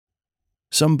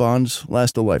Some bonds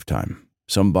last a lifetime.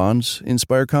 Some bonds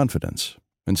inspire confidence.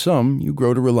 And some you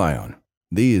grow to rely on.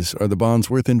 These are the bonds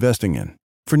worth investing in.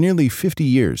 For nearly 50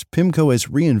 years, PIMCO has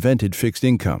reinvented fixed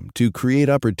income to create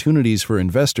opportunities for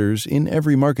investors in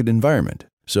every market environment.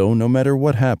 So no matter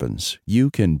what happens, you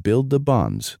can build the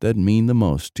bonds that mean the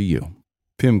most to you.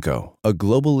 PIMCO, a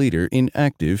global leader in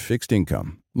active fixed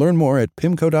income. Learn more at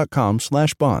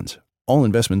pimco.com/bonds. All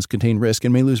investments contain risk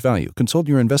and may lose value. Consult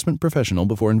your investment professional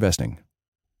before investing.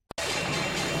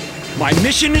 My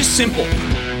mission is simple: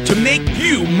 to make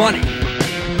you money.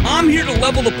 I'm here to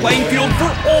level the playing field for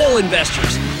all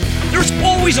investors. There's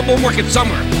always a bull market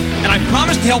somewhere, and I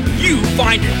promise to help you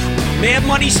find it. Mad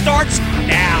Money starts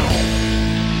now.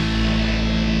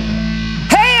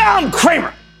 Hey, I'm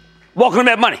Cramer. Welcome to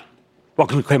Mad Money.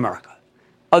 Welcome to Cramerica.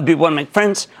 Other people want to make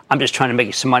friends. I'm just trying to make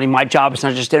you some money. My job is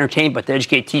not just to entertain, but to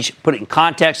educate, teach, put it in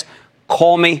context.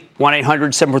 Call me,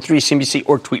 1-800-743-CNBC,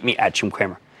 or tweet me at Jim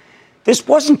Cramer. This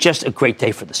wasn't just a great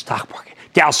day for the stock market.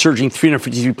 Dow surging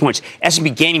 353 points,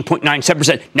 S&P gaining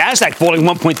 0.97%, NASDAQ falling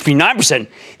 1.39%.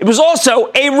 It was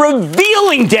also a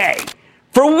revealing day.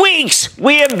 For weeks,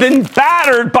 we have been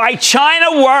battered by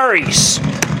China worries,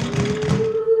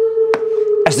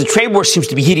 as the trade war seems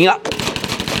to be heating up.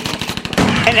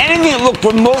 And anything that looked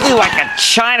remotely like a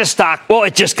China stock, well,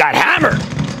 it just got hammered.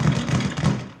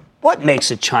 What makes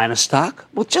a China stock?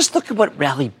 Well, just look at what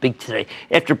rallied big today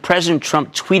after President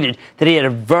Trump tweeted that he had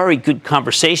a very good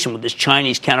conversation with his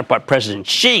Chinese counterpart, President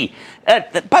Xi.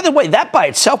 By the way, that by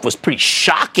itself was pretty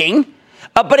shocking,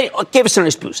 but it gave us a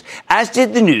nice boost, as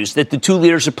did the news that the two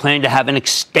leaders are planning to have an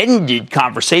extended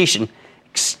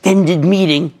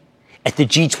meeting at the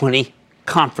G20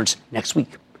 conference next week.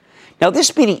 Now,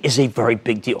 this meeting is a very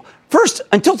big deal. First,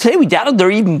 until today, we doubted there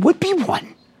even would be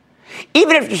one.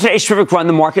 Even after today's terrific run,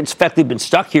 the market's effectively been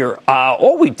stuck here.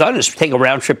 All we've done is take a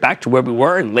round trip back to where we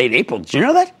were in late April. Did you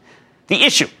know that? The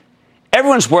issue.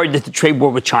 Everyone's worried that the trade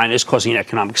war with China is causing an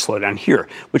economic slowdown here,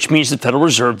 which means the Federal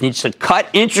Reserve needs to cut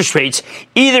interest rates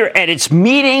either at its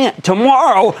meeting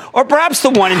tomorrow or perhaps the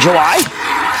one in July.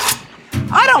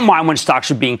 I don't mind when stocks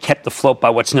are being kept afloat by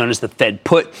what's known as the Fed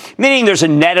put, meaning there's a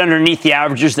net underneath the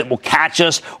averages that will catch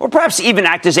us or perhaps even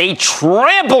act as a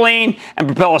trampoline and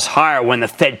propel us higher when the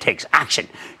Fed takes action.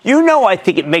 You know, I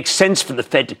think it makes sense for the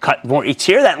Fed to cut more each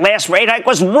year. That last rate hike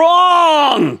was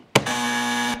wrong.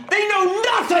 They know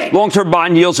nothing. Long-term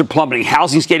bond yields are plummeting.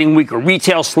 Housing's getting weaker.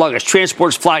 Retail sluggish.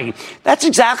 Transport's flagging. That's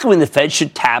exactly when the Fed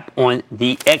should tap on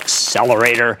the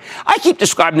accelerator. I keep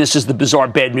describing this as the bizarre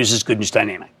bad news is good news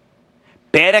dynamic.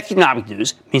 Bad economic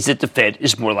news means that the Fed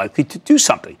is more likely to do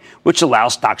something, which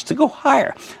allows stocks to go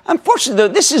higher. Unfortunately, though,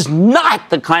 this is not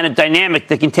the kind of dynamic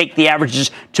that can take the averages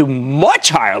to much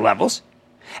higher levels.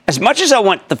 As much as I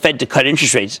want the Fed to cut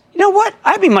interest rates, you know what?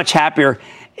 I'd be much happier,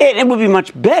 and it would be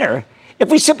much better if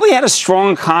we simply had a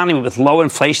strong economy with low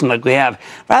inflation like we have,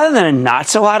 rather than a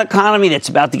not-so-hot economy that's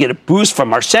about to get a boost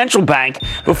from our central bank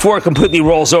before it completely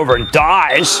rolls over and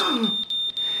dies.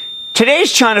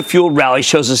 Today's China-fueled rally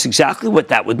shows us exactly what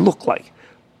that would look like.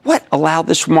 What allowed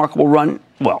this remarkable run?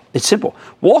 Well, it's simple.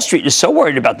 Wall Street is so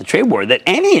worried about the trade war that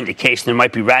any indication there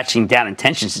might be ratcheting down in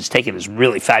tensions is taken as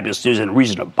really fabulous news and a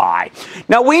reason to buy.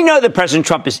 Now, we know that President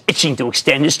Trump is itching to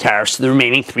extend his tariffs to the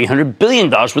remaining $300 billion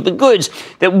worth of goods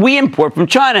that we import from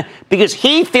China because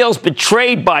he feels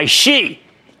betrayed by Xi,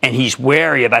 and he's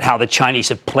wary about how the Chinese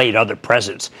have played other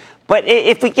presidents. But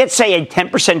if we get, say, a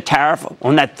 10% tariff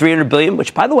on that $300 billion,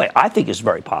 which, by the way, I think is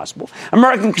very possible,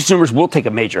 American consumers will take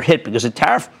a major hit because the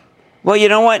tariff, well, you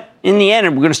know what? In the end,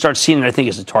 we're going to start seeing it, I think,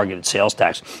 as a targeted sales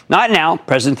tax. Not now. The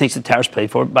president thinks the tariff's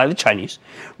paid for by the Chinese.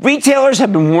 Retailers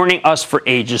have been warning us for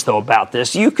ages, though, about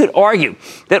this. You could argue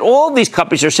that all of these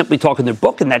companies are simply talking their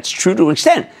book, and that's true to an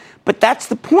extent. But that's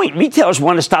the point. Retailers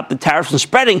want to stop the tariffs from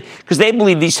spreading because they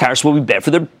believe these tariffs will be bad for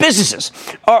their businesses,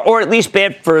 or at least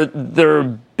bad for their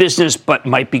business, but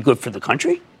might be good for the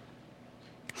country.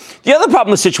 The other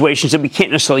problem with the situation is that we can't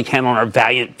necessarily count on our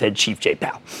valiant Fed chief, Jay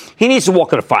Powell. He needs to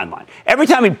walk on a fine line. Every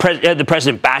time the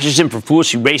president bashes him for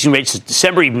foolishly raising rates since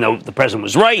December, even though the president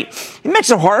was right, it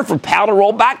makes it harder for Powell to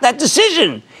roll back that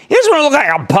decision. He doesn't want to look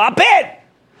like a puppet.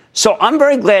 So I'm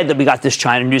very glad that we got this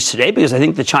China news today because I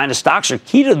think the China stocks are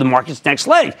key to the market's next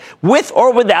leg, with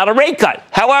or without a rate cut.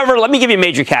 However, let me give you a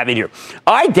major caveat here.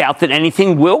 I doubt that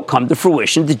anything will come to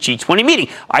fruition at the G20 meeting.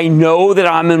 I know that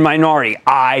I'm in the minority.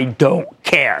 I don't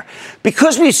care.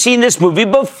 Because we've seen this movie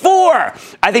before.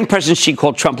 I think President Xi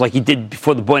called Trump like he did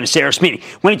before the Buenos Aires meeting,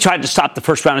 when he tried to stop the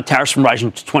first round of tariffs from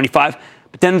rising to 25,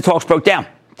 but then the talks broke down.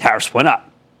 Tariffs went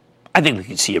up. I think we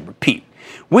could see a repeat.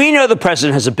 We know the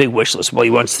president has a big wish list. Well, he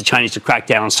wants the Chinese to crack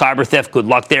down on cyber theft. Good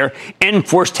luck there.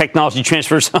 Enforce technology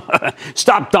transfers.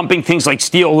 Stop dumping things like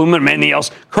steel, aluminum, anything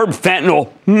else. Curb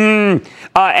fentanyl.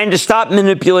 And to stop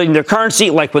manipulating their currency,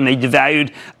 like when they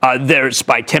devalued theirs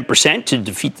by 10% to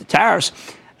defeat the tariffs.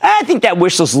 I think that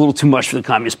wish list is a little too much for the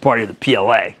Communist Party or the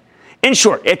PLA. In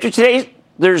short, after today,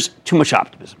 there's too much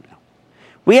optimism now.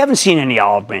 We haven't seen any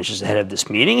olive branches ahead of this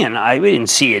meeting, and we didn't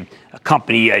see a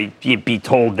company be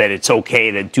told that it's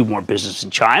okay to do more business in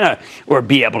China or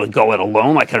be able to go it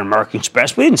alone like an American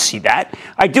Express. We didn't see that.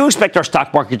 I do expect our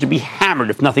stock market to be hammered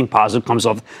if nothing positive comes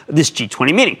off this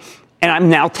G20 meeting. And I'm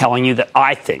now telling you that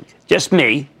I think, just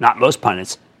me, not most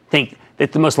pundits, think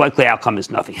that the most likely outcome is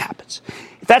nothing happens.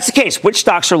 If that's the case, which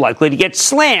stocks are likely to get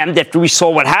slammed after we saw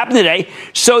what happened today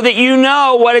so that you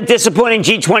know what a disappointing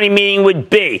G20 meeting would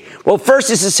be? Well,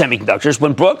 first is the semiconductors.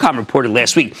 When Broadcom reported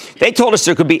last week, they told us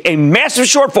there could be a massive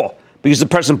shortfall because the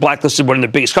president blacklisted one of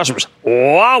their biggest customers,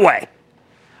 Huawei.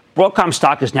 Broadcom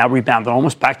stock is now rebounded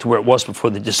almost back to where it was before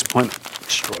the disappointment.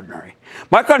 Extraordinary.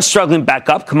 Micron's struggling back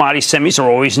up. Commodity semis are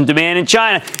always in demand in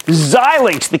China.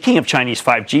 Xilinx, the king of Chinese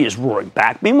 5G, is roaring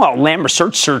back. Meanwhile, Lam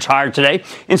Research surged higher today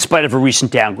in spite of a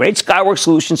recent downgrade. Skyworks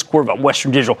Solutions, Corvette,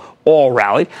 Western Digital all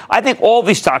rallied. I think all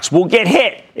these stocks will get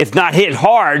hit, if not hit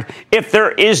hard, if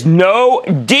there is no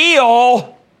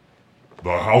deal.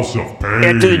 The House of Pain.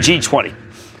 After the G20.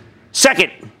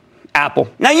 Second, Apple.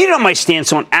 Now, you know my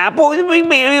stance on Apple. We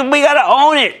got to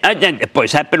own it.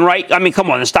 Boys, that been right? I mean, come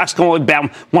on. The stock's going down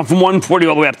from 140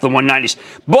 all the way up to the 190s.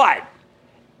 But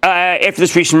after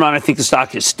this recent run, I think the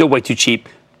stock is still way too cheap.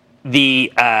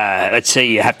 Let's say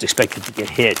you have to expect it to get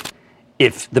hit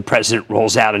if the president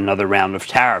rolls out another round of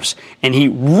tariffs and he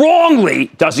wrongly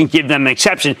doesn't give them an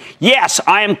exception. Yes,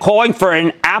 I am calling for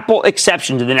an Apple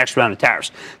exception to the next round of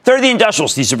tariffs. Third, the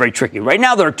industrials. These are very tricky. Right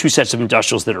now, there are two sets of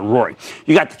industrials that are roaring.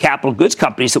 You got the capital goods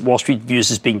companies that Wall Street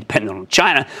views as being dependent on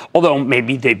China, although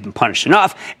maybe they've been punished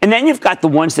enough. And then you've got the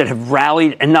ones that have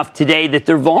rallied enough today that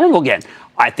they're vulnerable again.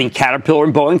 I think Caterpillar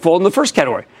and Boeing fall in the first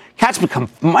category. Cat's become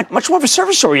much more of a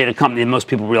service-oriented company than most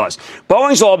people realize.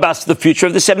 Boeing's all about the future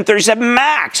of the 737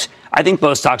 MAX. I think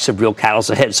both stocks have real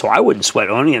catalysts ahead, so I wouldn't sweat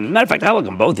owning them. Matter of fact, I like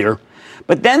them both here.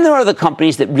 But then there are the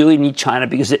companies that really need China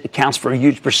because it accounts for a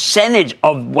huge percentage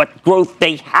of what growth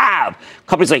they have.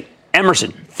 Companies like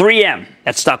Emerson, 3M,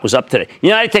 that stock was up today.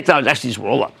 United Technologies, actually, these were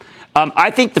all up.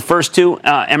 I think the first two,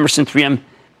 Emerson, 3M,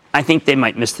 I think they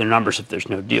might miss their numbers if there's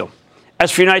no deal.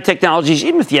 As for United Technologies,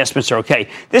 even if the estimates are okay,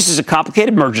 this is a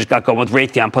complicated merger got going with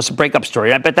Raytheon plus a breakup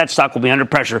story. I bet that stock will be under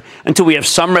pressure until we have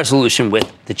some resolution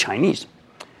with the Chinese.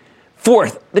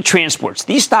 Fourth, the transports.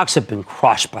 These stocks have been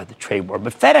crushed by the trade war,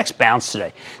 but FedEx bounced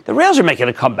today. The rails are making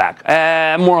a comeback.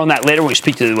 More on that later when we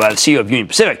speak to the CEO of Union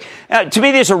Pacific. To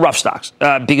me, these are rough stocks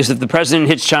because if the president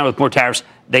hits China with more tariffs,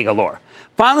 they go lower.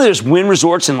 Finally, there's Wynn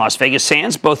Resorts and Las Vegas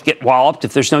Sands. Both get walloped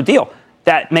if there's no deal.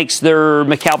 That makes their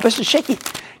Macau business shaky.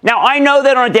 Now, I know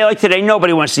that on a day like today,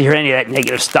 nobody wants to hear any of that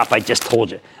negative stuff I just told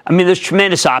you. I mean, there's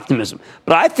tremendous optimism.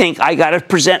 But I think I got to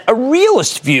present a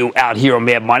realist view out here on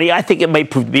Mad Money. I think it may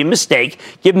prove to be a mistake,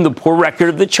 given the poor record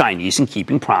of the Chinese in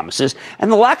keeping promises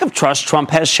and the lack of trust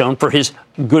Trump has shown for his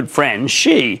good friend,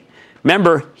 Xi.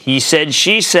 Remember, he said,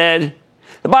 she said.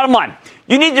 The bottom line,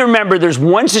 you need to remember there's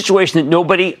one situation that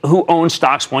nobody who owns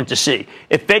stocks want to see.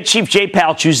 If Fed Chief Jay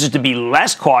Powell chooses to be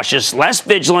less cautious, less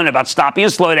vigilant about stopping a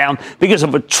slowdown because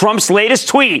of Trump's latest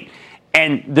tweet,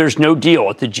 and there's no deal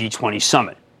at the G20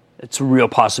 summit. It's a real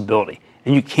possibility,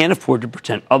 and you can't afford to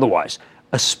pretend otherwise,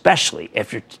 especially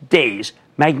after today's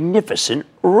magnificent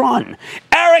run.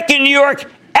 Eric in New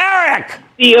York. Eric!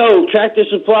 CEO, Tractor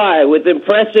Supply, with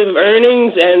impressive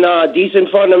earnings and decent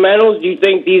fundamentals, do you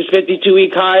think these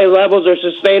 52-week high levels are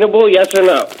sustainable, yes or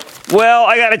no? Well,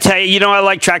 I got to tell you, I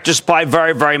like Tractor Supply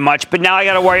very, very much, but now I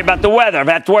got to worry about the weather. If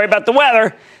I have to worry about the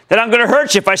weather, then I'm going to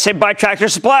hurt you if I say buy Tractor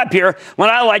Supply up here when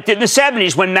I liked it in the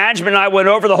 70s when management and I went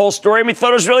over the whole story and we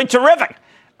thought it was really terrific.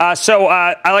 So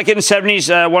I like it in the 70s,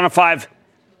 105,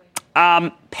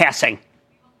 passing.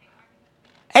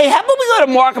 Hey, how about we go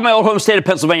to Mark in my old home state of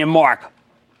Pennsylvania? Mark.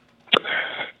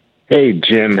 Hey,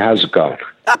 Jim. How's it going?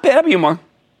 Not bad. How about you, Mark?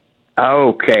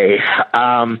 Okay.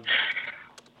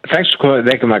 Thanks for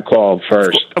making my call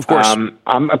first. Of course. I'm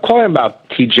calling about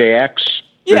TJX,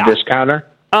 the discounter.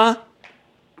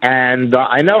 And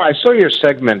I know I saw your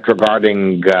segment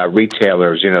regarding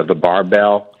retailers, the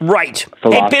barbell. Right.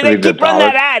 Hey, they keep running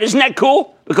that ad. Isn't that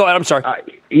cool? Go ahead. I'm sorry.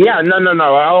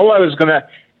 No. All I was going to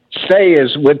say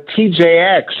is with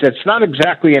TJX, it's not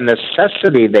exactly a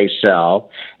necessity they sell,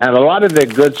 and a lot of their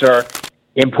goods are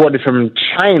imported from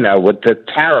China with the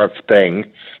tariff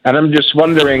thing. And I'm just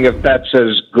wondering if that's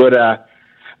as good a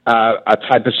a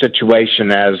type of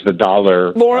situation as the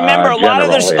dollar. Well, remember, a lot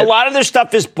of their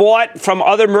stuff is bought from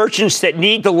other merchants that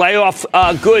need to lay off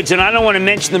goods. And I don't want to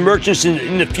mention the merchants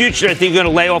in the future that think are going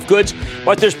to lay off goods,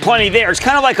 but there's plenty there. It's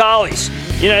kind of like Ollie's,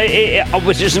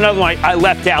 which is another one I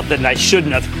left out that I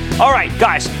shouldn't have. All right,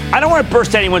 guys, I don't want to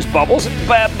burst anyone's bubbles,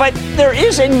 but there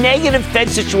is a negative Fed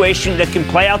situation that can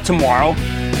play out tomorrow.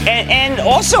 And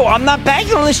also, I'm not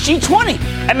banking on this G20.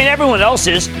 I mean, everyone else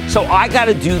is, so I got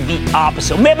to do the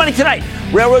opposite. Mad Money tonight.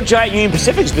 Railroad giant Union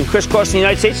Pacific has been crisscrossing the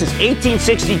United States since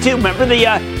 1862. Remember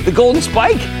the golden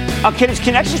spike? Can its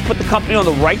connections put the company on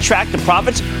the right track to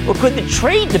profits, or could the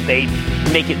trade debate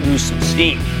make it lose some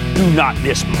steam? Do not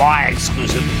miss my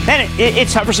exclusive. And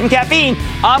it's time for some caffeine.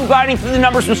 I'm grinding through the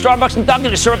numbers from Starbucks and Dunkin'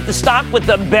 to serve up the stock with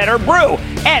the better brew.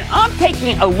 And I'm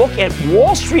taking a look at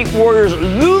Wall Street Warriors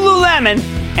Lululemon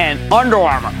and Under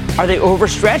Armour. Are they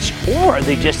overstretched, or are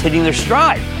they just hitting their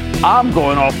stride? I'm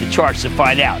going off the charts to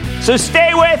find out. So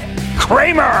stay with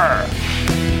Cramer.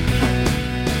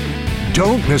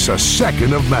 Don't miss a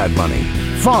second of Mad Money.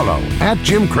 Follow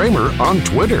 @Jim Cramer on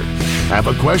Twitter. Have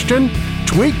a question?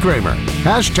 Tweet Cramer.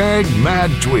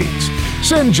 #MadTweets.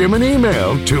 Send Jim an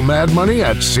email to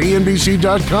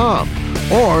madmoney@cnbc.com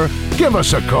or give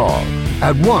us a call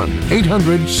at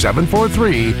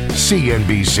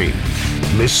 1-800-743-CNBC.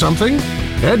 Miss something?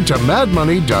 Head to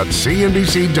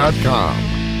madmoney.cnbc.com.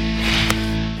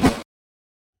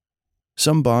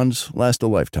 Some bonds last a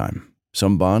lifetime.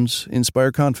 Some bonds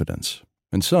inspire confidence.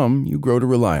 And some you grow to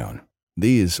rely on.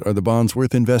 These are the bonds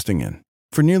worth investing in.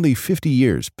 For nearly 50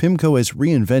 years, PIMCO has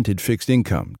reinvented fixed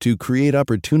income to create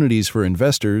opportunities for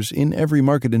investors in every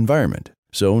market environment.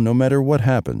 So no matter what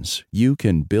happens, you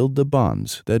can build the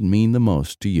bonds that mean the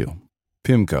most to you.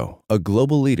 PIMCO, a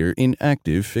global leader in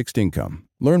active fixed income.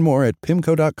 Learn more at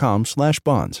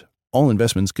pimco.com/bonds. All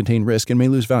investments contain risk and may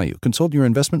lose value. Consult your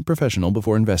investment professional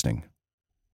before investing.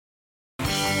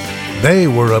 They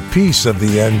were a piece of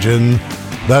the engine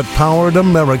that powered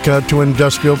America to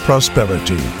industrial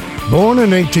prosperity. Born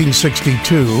in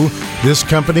 1862, this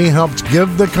company helped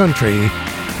give the country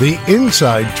the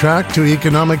inside track to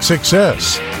economic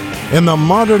success. In the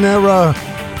modern era,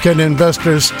 can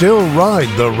investors still ride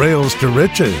the rails to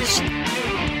riches?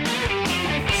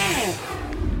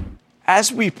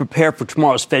 As we prepare for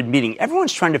tomorrow's Fed meeting,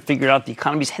 everyone's trying to figure out the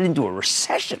economy's headed into a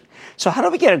recession. So how do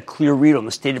we get a clear read on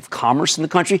the state of commerce in the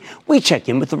country? We check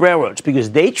in with the railroads because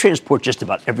they transport just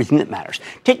about everything that matters.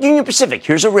 Take Union Pacific.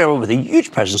 Here's a railroad with a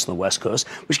huge presence on the West Coast,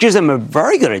 which gives them a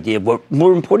very good idea of what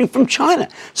we're importing from China.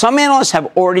 Some analysts have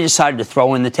already decided to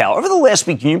throw in the towel. Over the last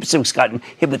week, Union Pacific's gotten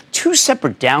hit with 2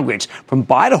 separate downgrades from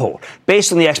buy to hold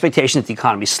based on the expectation that the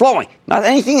economy is slowing, not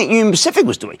anything that Union Pacific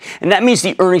was doing. And that means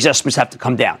the earnings estimates have to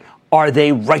come down. Are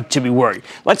they right to be worried?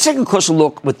 Let's take a closer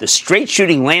look with the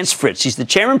straight-shooting Lance Fritz. He's the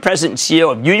chairman, president, and CEO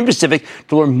of Union Pacific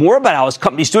to learn more about how his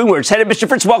company's doing, where it's headed. Mr.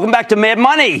 Fritz, welcome back to Mad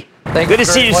Money. Good to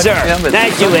see you, sir.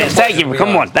 Thank you, Lance. Thank you for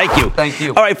coming on. Thank you. Thank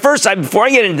you. All right, first, before I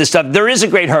get into this stuff, there is a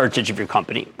great heritage of your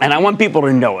company, and I want people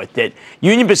to know it, that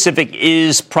Union Pacific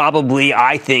is probably,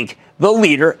 I think, the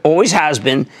leader, always has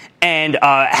been, and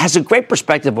has a great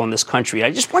perspective on this country.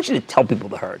 I just want you to tell people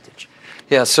the heritage.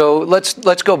 Yeah, so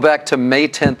let's go back to May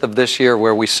 10th of this year,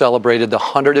 where we celebrated the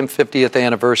 150th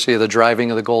anniversary of the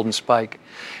driving of the Golden Spike.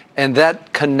 And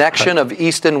that connection of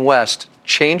East and West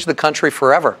changed the country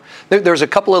forever. There's a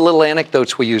couple of little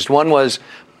anecdotes we used. One was,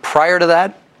 prior to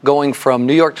that, going from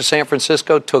New York to San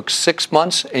Francisco took 6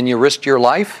 months and you risked your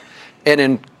life.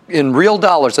 And in real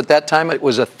dollars at that time, it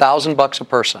was $1,000 a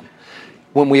person.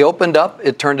 When we opened up,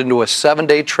 it turned into a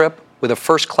 7-day trip with a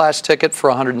first-class ticket for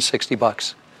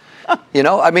 $160. You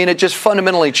know, I mean, it just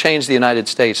fundamentally changed the United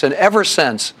States. And ever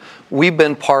since, we've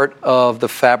been part of the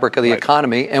fabric of the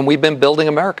economy, and we've been building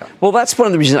America. Well, that's one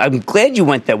of the reasons I'm glad you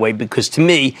went that way, because to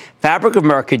me, fabric of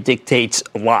America dictates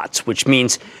lots, which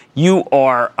means you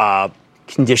are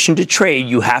conditioned to trade.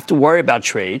 You have to worry about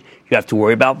trade. You have to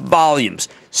worry about volumes.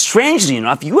 Strangely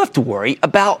enough, you have to worry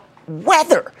about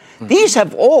weather. These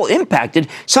have all impacted.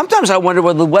 Sometimes I wonder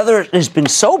whether the weather has been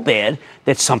so bad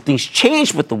that something's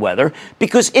changed with the weather,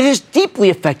 because it has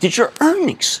deeply affected your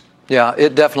earnings. Yeah,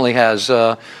 it definitely has.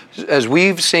 As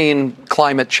we've seen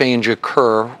climate change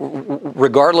occur,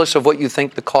 regardless of what you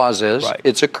think the cause is,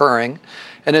 it's occurring.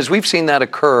 And as we've seen that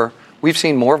occur, we've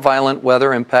seen more violent weather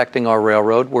impacting our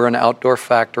railroad. We're an outdoor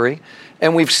factory.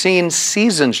 And we've seen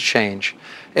seasons change.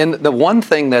 And the one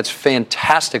thing that's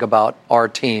fantastic about our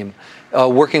team,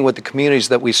 working with the communities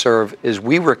that we serve, is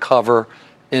we recover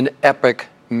in epic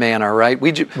manner, right?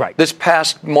 This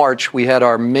past March, we had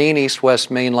our main east-west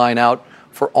main line out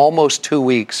for almost 2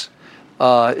 weeks.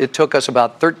 It took us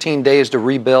about 13 days to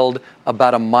rebuild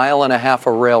about 1.5 miles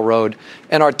of railroad,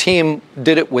 and our team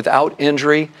did it without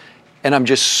injury. And I'm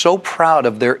just so proud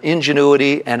of their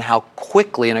ingenuity and how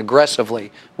quickly and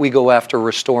aggressively we go after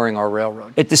restoring our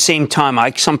railroad. At the same time, I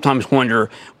sometimes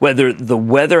wonder whether the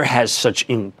weather has such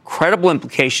incredible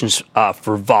implications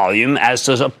for volume, as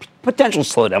does a potential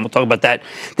slowdown. We'll talk about that.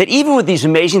 That even with these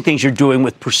amazing things you're doing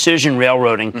with precision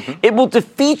railroading, it will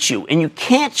defeat you. And you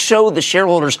can't show the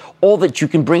shareholders all that you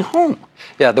can bring home.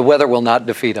 Yeah, the weather will not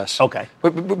defeat us. Okay.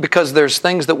 Because there's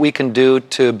things that we can do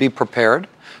to be prepared.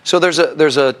 So there's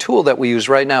a tool that we use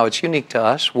right now. It's unique to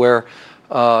us, where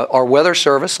our weather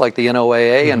service, like the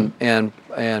NOAA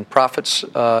and Profits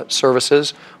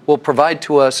services, will provide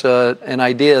to us an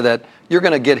idea that you're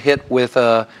going to get hit with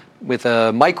a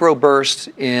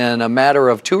microburst in a matter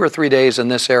of 2 or 3 days in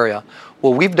this area.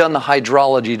 Well, we've done the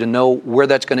hydrology to know where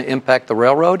that's going to impact the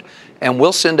railroad, and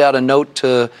we'll send out a note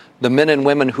to the men and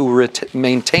women who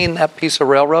maintain that piece of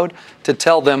railroad to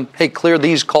tell them, hey, clear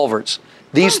these culverts.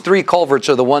 These 3 culverts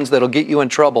are the ones that'll get you in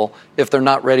trouble if they're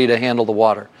not ready to handle the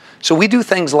water. So we do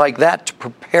things like that to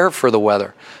prepare for the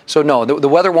weather. So no, the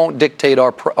weather won't dictate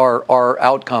our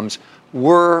outcomes.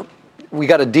 We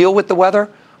got to deal with the weather.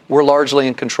 We're largely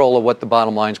in control of what the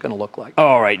bottom line is going to look like.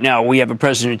 All right. Now, we have a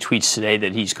president who tweets today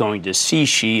that he's going to see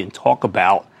Xi and talk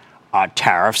about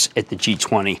tariffs at the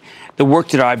G20. The work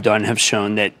that I've done have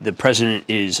shown that the president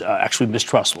is actually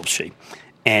mistrustful of Xi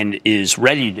and is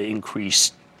ready to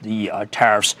increase the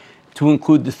tariffs to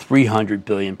include the $300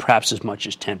 billion, perhaps as much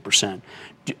as 10%.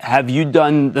 Have you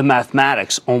done the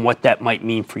mathematics on what that might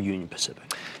mean for Union Pacific?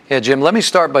 Yeah, Jim, let me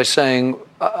start by saying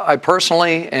I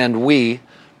personally and we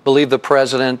believe the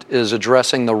president is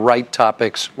addressing the right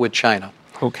topics with China.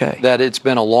 Okay. That it's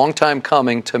been a long time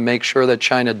coming to make sure that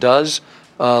China does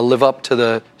live up to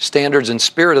the standards and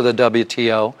spirit of the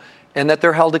WTO, and that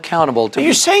they're held accountable to.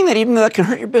 You're saying that even though that can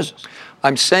hurt your business?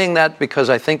 I'm saying that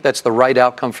because I think that's the right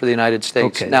outcome for the United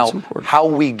States. Okay, now, how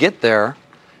we get there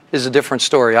is a different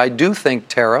story. I do think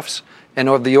tariffs, and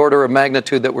of the order of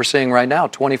magnitude that we're seeing right now,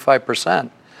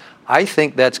 25%, I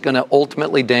think that's going to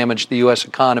ultimately damage the U.S.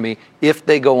 economy if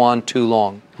they go on too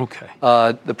long. Okay.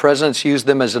 The president's used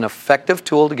them as an effective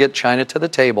tool to get China to the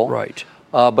table. Right.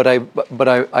 But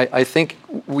I think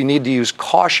we need to use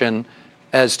caution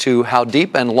as to how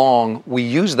deep and long we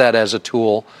use that as a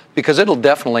tool, because it'll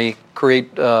definitely create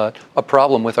a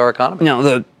problem with our economy. Now,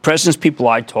 the president's people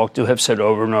I talk to have said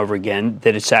over and over again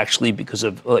that it's actually because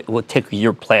of, take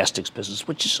your plastics business,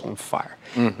 which is on fire,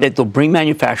 that they'll bring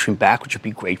manufacturing back, which would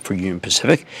be great for Union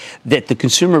Pacific, that the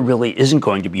consumer really isn't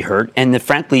going to be hurt, and that,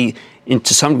 frankly,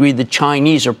 to some degree, the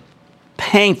Chinese are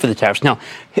paying for the tariffs. Now,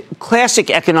 classic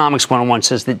economics 101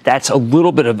 says that that's a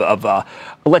little bit of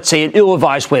let's say, an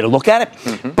ill-advised way to look at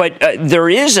it. But there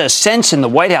is a sense in the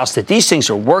White House that these things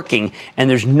are working, and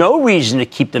there's no reason to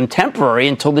keep them temporary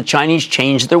until the Chinese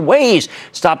change their ways,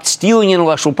 stop stealing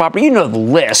intellectual property. You know the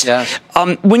list. Yes.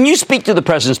 When you speak to the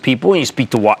president's people, when you speak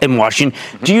to in Washington,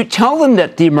 do you tell them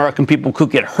that the American people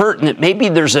could get hurt and that maybe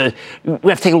we have to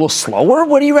take it a little slower?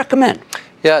 What do you recommend?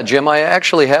 Yeah, Jim, I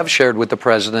actually have shared with the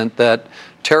president that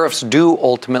tariffs do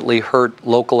ultimately hurt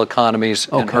local economies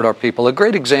and hurt our people. A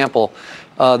great example,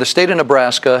 the state of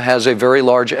Nebraska has a very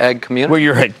large ag community. Where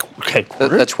you're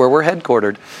headquartered? That's where we're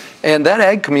headquartered. And that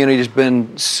ag community has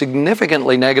been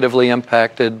significantly negatively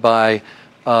impacted by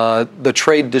the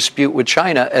trade dispute with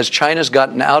China, as China's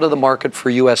gotten out of the market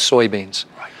for U.S. soybeans.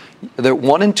 Right. That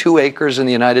 1 in 2 acres in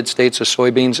the United States of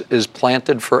soybeans is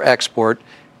planted for export.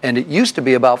 And it used to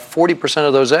be about 40%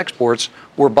 of those exports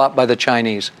were bought by the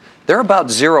Chinese. They're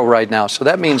about 0 right now. So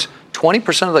that means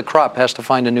 20% of the crop has to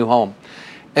find a new home.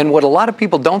 And what a lot of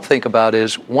people don't think about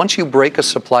is once you break a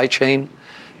supply chain,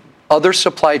 other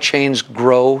supply chains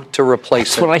grow to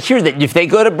replace it. Well, I hear that if they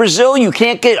go to Brazil, you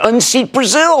can't unseat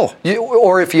Brazil.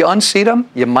 Or if you unseat them,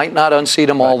 you might not unseat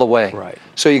them all the way. Right.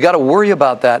 So you got to worry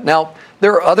about that. Now,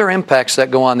 there are other impacts that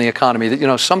go on the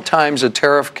economy. Sometimes a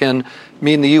tariff can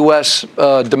mean the U.S.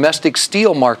 Domestic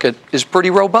steel market is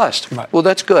pretty robust. Right. Well,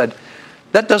 that's good.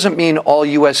 That doesn't mean all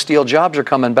U.S. steel jobs are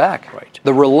coming back. Right.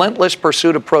 The relentless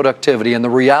pursuit of productivity and the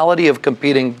reality of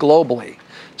competing globally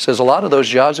says a lot of those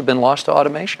jobs have been lost to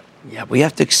automation. Yeah, we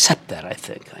have to accept that, I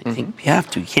think. I think we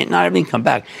have to. You can't not everything come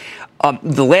back.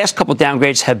 The last couple of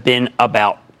downgrades have been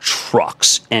about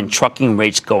trucks and trucking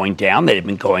rates going down. They've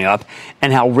been going up,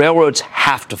 and how railroads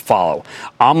have to follow.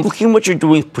 I'm looking at what you're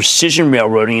doing with precision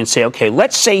railroading and say, okay,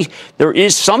 let's say there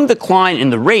is some decline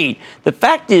in the rate. The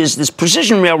fact is this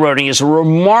precision railroading is a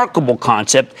remarkable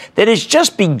concept that is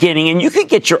just beginning, and you could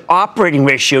get your operating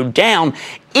ratio down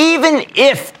even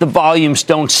if the volumes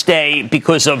don't stay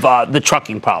because of the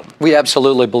trucking problem. We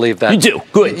absolutely believe that. You do.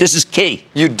 Good. This is key.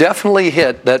 You definitely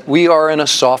hit that we are in a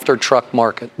softer truck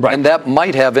market, right, and that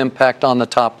might have impact on the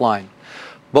top line.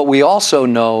 But we also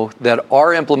know that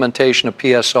our implementation of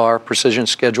PSR, Precision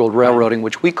Scheduled Railroading,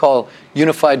 which we call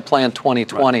Unified Plan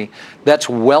 2020, right, that's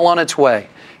well on its way.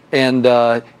 And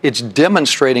it's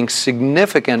demonstrating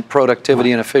significant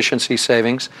productivity and efficiency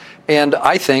savings. And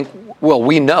I think, well,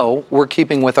 we know we're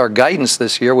keeping with our guidance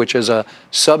this year, which is a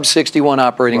sub 61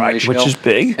 operating ratio. Which is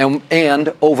big.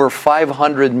 And over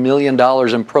 $500 million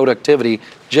in productivity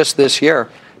just this year.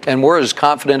 And we're as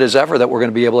confident as ever that we're going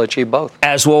to be able to achieve both.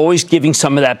 As we're always giving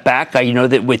some of that back, you know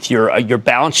that with your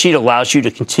balance sheet allows you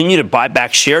to continue to buy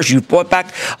back shares. You've bought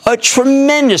back a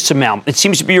tremendous amount. It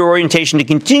seems to be your orientation to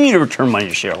continue to return money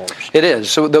to shareholders. It is.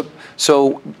 So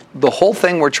the whole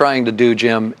thing we're trying to do,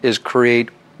 Jim, is create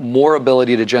more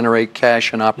ability to generate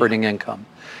cash and operating income.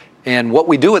 And what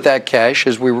we do with that cash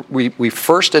is we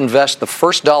first invest the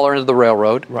first dollar into the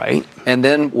railroad. Right. And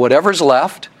then whatever's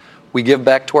left, we give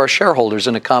back to our shareholders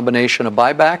in a combination of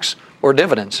buybacks or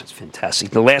dividends. That's fantastic.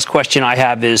 The last question I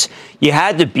have is, you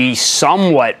had to be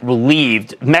somewhat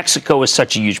relieved. Mexico is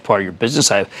such a huge part of your business.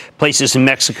 I have places in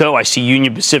Mexico. I see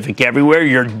Union Pacific everywhere.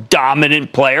 You're a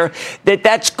dominant player.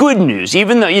 That's good news,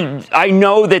 even though I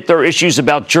know that there are issues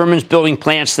about Germans building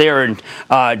plants there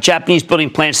and Japanese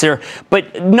building plants there.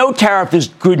 But no tariff is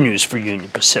good news for Union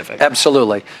Pacific.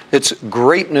 Absolutely. It's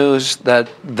great news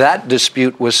that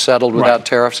dispute was settled without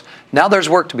tariffs. Now there's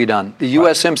work to be done. The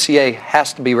USMCA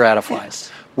has to be ratified.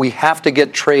 Yes. We have to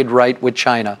get trade right with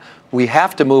China. We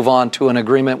have to move on to an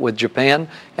agreement with Japan,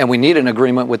 and we need an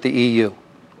agreement with the EU.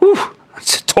 Whew.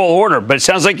 It's a tall order, but it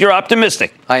sounds like you're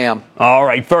optimistic. I am. All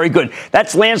right, very good.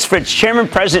 That's Lance Fritz, Chairman,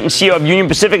 President, and CEO of Union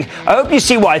Pacific. I hope you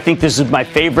see why I think this is my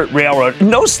favorite railroad.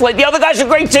 No slate. The other guys are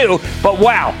great too, but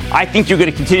wow, I think you're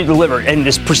going to continue to deliver, and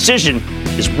this precision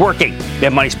is working.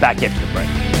 That money's back after the break.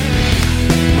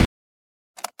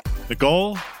 The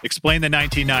goal? Explain the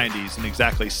 1990s in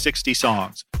exactly 60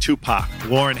 songs. Tupac,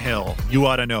 Lauryn Hill, You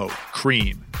Oughta Know,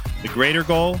 Cream. The greater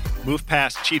goal? Move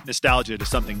past cheap nostalgia to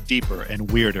something deeper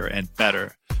and weirder and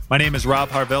better. My name is Rob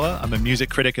Harvilla. I'm a music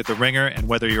critic at The Ringer, and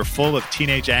whether you're full of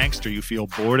teenage angst or you feel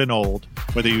bored and old,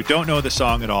 whether you don't know the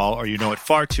song at all or you know it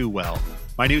far too well,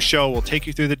 my new show will take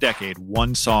you through the decade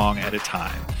one song at a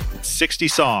time. It's 60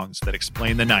 songs that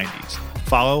explain the 90s.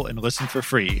 Follow and listen for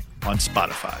free on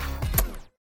Spotify.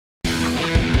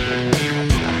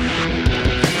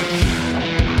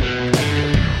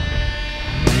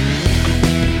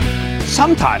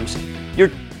 Sometimes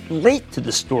you're late to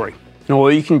the story, and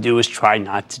all you can do is try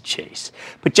not to chase.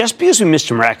 But just because we missed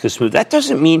a miraculous move, that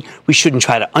doesn't mean we shouldn't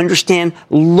try to understand,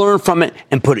 learn from it,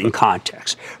 and put it in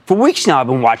context. For weeks now, I've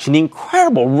been watching the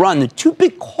incredible run the two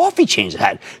big coffee chains have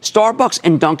had, Starbucks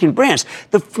and Dunkin' Brands.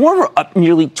 The former up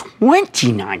nearly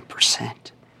 29%.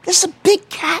 This is a big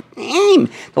cap name.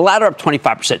 The latter up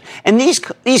 25%. And these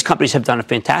companies have done a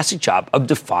fantastic job of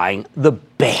defying the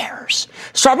bears.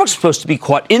 Starbucks was supposed to be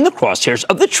caught in the crosshairs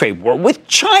of the trade war with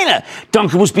China.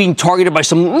 Dunkin' was being targeted by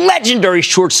some legendary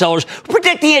short sellers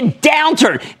predicting a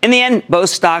downturn. In the end,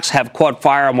 both stocks have caught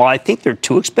fire, and while I think they're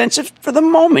too expensive for the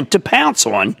moment to pounce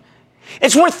on,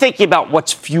 it's worth thinking about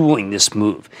what's fueling this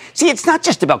move. See, it's not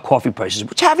just about coffee prices,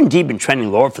 which have indeed been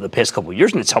trending lower for the past couple of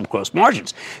years, and it's helped gross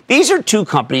margins. These are two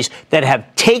companies that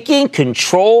have taken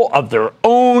control of their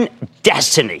own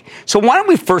destiny. So why don't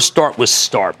we first start with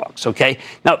Starbucks, okay?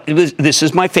 Now, this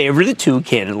is my favorite of the two,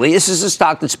 candidly. This is a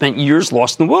stock that spent years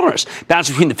lost in the wilderness,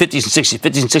 bounced between the 50s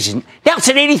and 60s. Now it's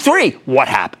at 83. What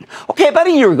happened? Okay, about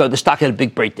a year ago, the stock had a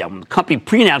big breakdown when the company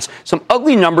pre-announced some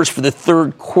ugly numbers for the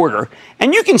third quarter.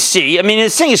 And you can see, I mean,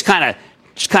 this thing is kind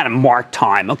of marked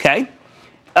time, okay?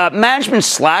 Management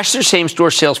slashed their same-store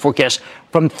sales forecast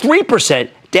from 3%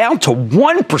 down to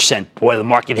 1%. Boy, the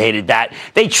market hated that.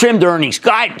 They trimmed earnings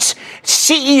guidance.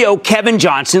 CEO Kevin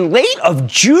Johnson, late of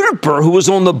Juniper, who was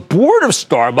on the board of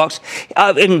Starbucks,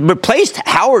 and replaced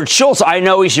Howard Schultz. I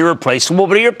know he's irreplaceable,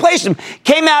 but he replaced him.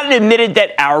 Came out and admitted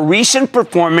that our recent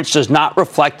performance does not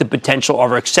reflect the potential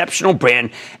of our exceptional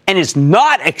brand and is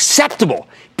not acceptable.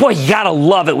 Boy, you gotta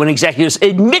love it when executives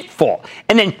admit fault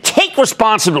and then take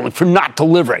responsibility for not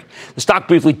delivering. The stock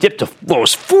briefly dipped to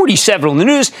lows 47 on the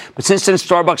news, but since then,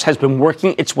 Starbucks has been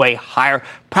working its way higher,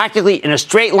 practically in a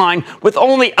straight line with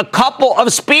only a couple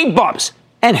of speed bumps.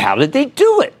 And how did they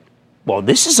do it? Well,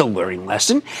 this is a learning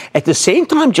lesson. At the same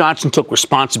time Johnson took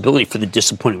responsibility for the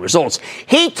disappointing results,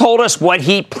 he told us what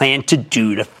he planned to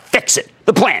do to fix it.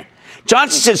 The plan: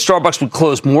 Johnson said Starbucks would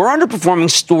close more underperforming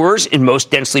stores in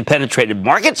most densely penetrated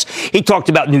markets. He talked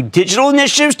about new digital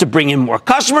initiatives to bring in more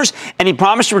customers, and he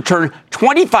promised to return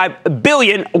 $25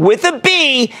 billion with a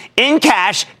B in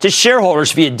cash to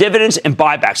shareholders via dividends and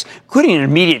buybacks, including an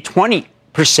immediate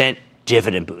 20%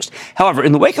 dividend boost. However,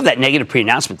 in the wake of that negative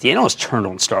pre-announcement, the analysts turned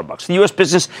on Starbucks. The U.S.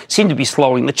 business seemed to be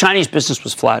slowing. The Chinese business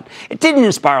was flat. It didn't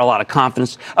inspire a lot of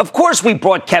confidence. Of course, we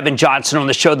brought Kevin Johnson on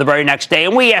the show the very next day,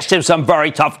 and we asked him some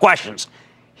very tough questions.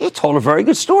 He told a very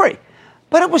good story.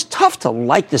 But it was tough to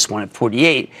like this one at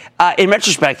 48. In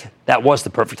retrospect, that was the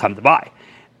perfect time to buy.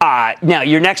 Now,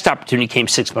 your next opportunity came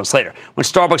 6 months later, when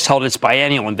Starbucks held its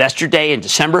biennial investor day in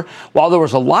December. While there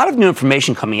was a lot of new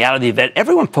information coming out of the event,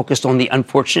 everyone focused on the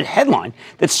unfortunate headline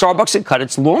that Starbucks had cut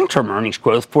its long-term earnings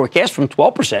growth forecast from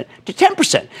 12% to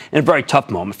 10% in a very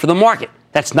tough moment for the market.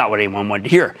 That's not what anyone wanted to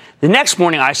hear. The next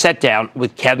morning, I sat down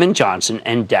with Kevin Johnson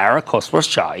and Dara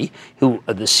Khosrowshahi, who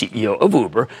are the CEO of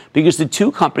Uber, because the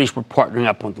two companies were partnering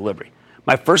up on delivery.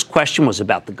 My first question was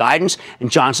about the guidance, and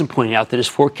Johnson pointed out that his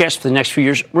forecast for the next few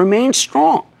years remains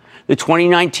strong. The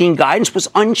 2019 guidance was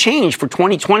unchanged for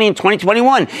 2020 and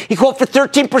 2021. He called for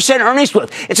 13% earnings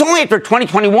growth. It's only after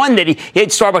 2021 that he had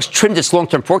Starbucks trimmed its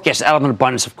long-term forecast out of an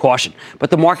abundance of caution. But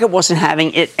the market wasn't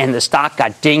having it, and the stock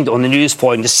got dinged on the news,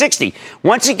 falling to 60.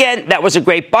 Once again, that was a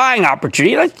great buying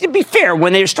opportunity. Like, to be fair,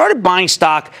 when they started buying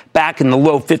stock back in the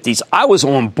low 50s, I was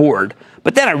on board.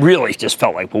 But then I really just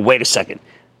felt like, well, wait a second.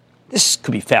 This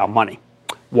could be foul money.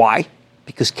 Why?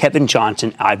 Because Kevin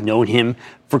Johnson, I've known him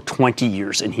for 20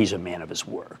 years, and he's a man of his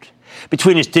word.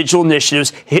 Between his digital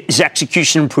initiatives, his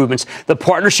execution improvements, the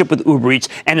partnership with Uber Eats,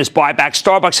 and his buyback,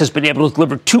 Starbucks has been able to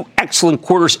deliver 2 excellent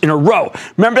quarters in a row.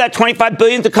 Remember that $25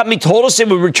 billion the company told us it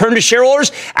would return to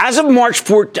shareholders? As of March,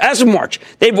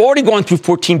 they've already gone through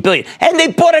 $14 billion, and they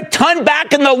bought a ton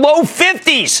back in the low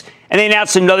 50s. And they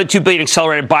announced another $2 billion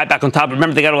accelerated buyback on top.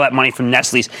 Remember, they got all that money from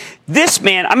Nestle's. This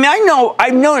man, I mean,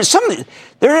 I've known something.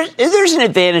 There's an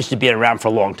advantage to being around for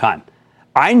a long time.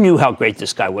 I knew how great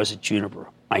this guy was at Juniper.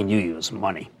 I knew he was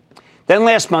money. Then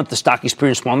last month, the stock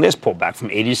experienced one last pullback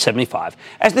from 80 to 75.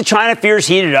 As the China fears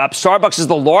heated up, Starbucks is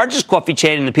the largest coffee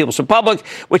chain in the People's Republic,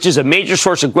 which is a major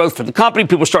source of growth for the company.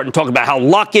 People are starting to talk about how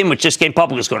Luckin, which just came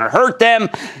public, is going to hurt them.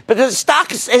 But the stock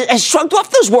has shrugged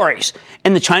off those worries.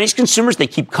 And the Chinese consumers, they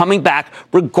keep coming back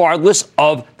regardless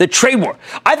of the trade war.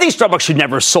 I think Starbucks should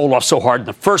never have sold off so hard in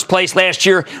the first place last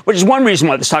year, which is one reason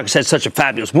why the stock has had such a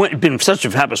fabulous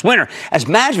winner, as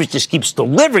management just keeps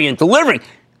delivering and delivering.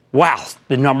 Wow,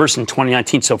 the numbers in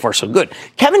 2019 so far so good.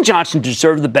 Kevin Johnson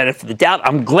deserved the benefit of the doubt.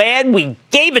 I'm glad we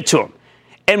gave it to him.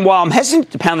 And while I'm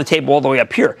hesitant to pound the table all the way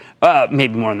up here,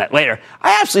 maybe more on that later,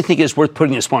 I absolutely think it's worth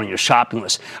putting this one on your shopping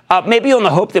list. Maybe on the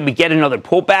hope that we get another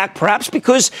pullback, perhaps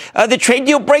because the trade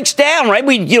deal breaks down, right?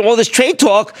 All this trade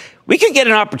talk, we could get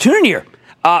an opportunity here.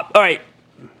 All right,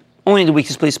 only the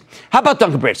weakest, please. How about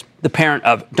Dunkin' Brands, the parent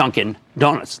of Dunkin'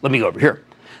 Donuts? Let me go over here.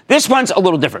 This one's a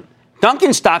little different.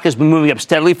 Dunkin' stock has been moving up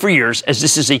steadily for years, as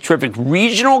this is a terrific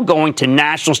regional going to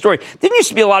national story. There used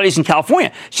to be a lot of these in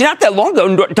California. See, not that long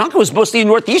ago, Dunkin' was mostly a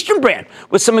Northeastern brand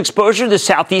with some exposure to the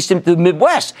Southeast and to the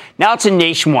Midwest. Now it's a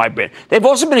nationwide brand. They've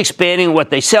also been expanding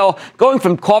what they sell, going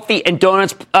from coffee and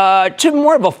donuts to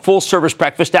more of a full-service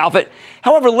breakfast outfit.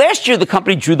 However, last year, the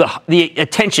company drew the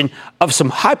attention of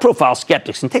some high-profile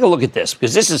skeptics. And take a look at this,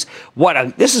 because this is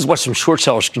what some short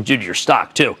sellers can do to your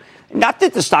stock, too. Not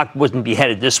that the stock wouldn't be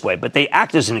headed this way, but they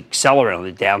act as an accelerator on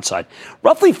the downside.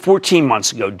 Roughly 14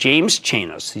 months ago, James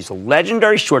Chanos, he's a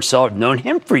legendary short seller, I've known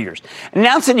him for years,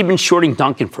 announced that he'd been shorting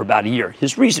Dunkin' for about a year.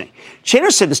 His reasoning: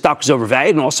 Chanos said the stock was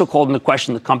overvalued and also called into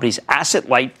question the company's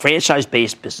asset-light,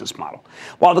 franchise-based business model.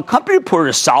 While the company reported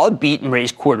a solid beat and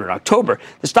raised quarter in October,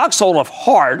 the stock sold off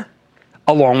hard,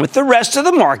 along with the rest of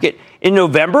the market, in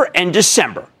November and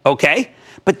December, okay?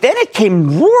 But then it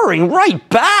came roaring right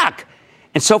back.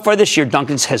 And so far this year,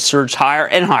 Dunkin's has surged higher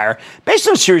and higher based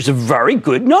on a series of very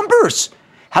good numbers.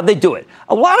 How'd they do it?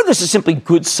 A lot of this is simply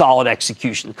good, solid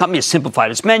execution. The company has simplified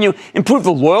its menu, improved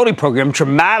the loyalty program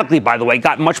dramatically, by the way,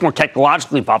 got much more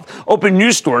technologically involved, opened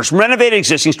new stores, renovated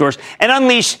existing stores, and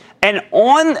unleashed an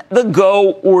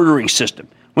on-the-go ordering system.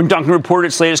 When Dunkin' reported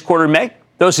its latest quarter in May,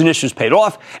 those initiatives paid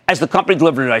off as the company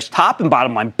delivered a nice top and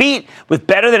bottom line beat with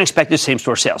better than expected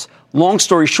same-store sales. Long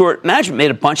story short, management made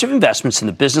a bunch of investments in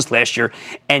the business last year,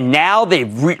 and now they're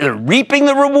reaping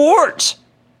the rewards.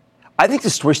 I think the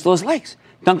story still has legs.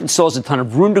 Dunkin' still has a ton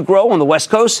of room to grow on the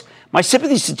West Coast. My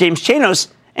sympathies to James Chanos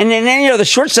and then any other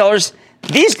short sellers.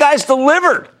 These guys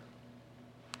delivered.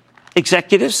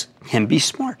 Executives can be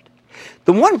smart.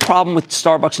 The one problem with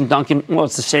Starbucks and Dunkin', well,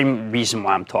 it's the same reason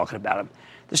why I'm talking about them.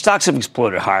 The stocks have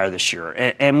exploded higher this year,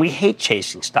 and we hate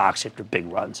chasing stocks after big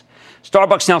runs.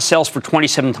 Starbucks now sells for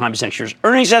 27 times next year's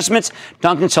earnings estimates.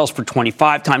 Dunkin' sells for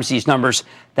 25 times these numbers.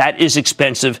 That is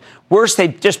expensive. Worse,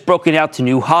 they've just broken out to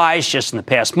new highs just in the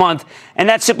past month, and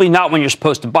that's simply not when you're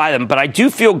supposed to buy them. But I do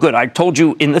feel good. I told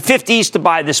you in the 50s to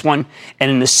buy this one, and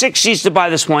in the 60s to buy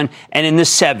this one, and in the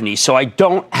 70s. So I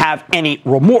don't have any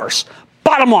remorse.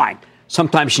 Bottom line.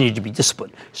 Sometimes you need to be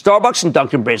disciplined. Starbucks and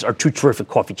Dunkin' Brands are two terrific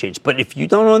coffee chains, but if you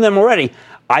don't own them already,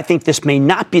 I think this may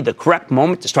not be the correct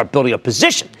moment to start building a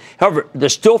position. However, they're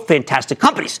still fantastic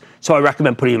companies, so I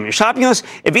recommend putting them in your shopping list.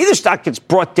 If either stock gets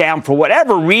brought down for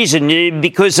whatever reason,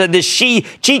 because the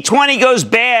G20 goes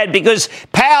bad, because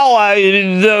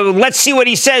Powell, let's see what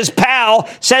he says, Powell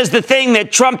says the thing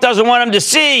that Trump doesn't want him to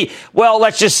see, well,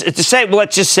 let's just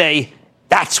say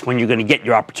that's when you're going to get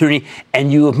your opportunity, and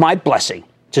you have my blessing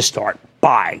to start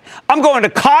buying. I'm going to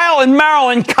Kyle in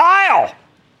Maryland. Kyle!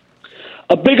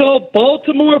 A big old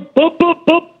Baltimore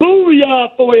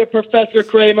booyah for you, Professor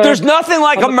Cramer. There's nothing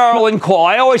like a Maryland call.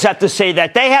 I always have to say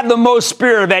that. They have the most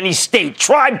spirit of any state.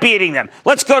 Try beating them.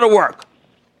 Let's go to work.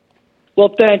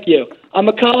 Well, thank you. I'm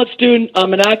a college student,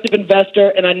 I'm an active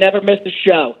investor, and I never miss a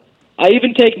show. I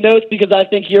even take notes because I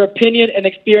think your opinion and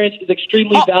experience is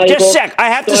extremely valuable. Just a sec. I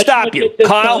have to stop you.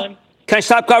 Kyle? Can I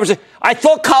stop conversation? I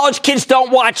thought college kids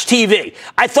don't watch TV.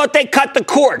 I thought they cut the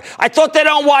cord. I thought they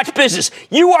don't watch business.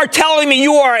 You are telling me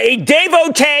you are a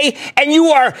devotee and you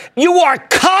are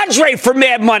cadre for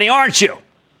Mad Money, aren't you?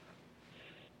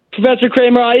 Professor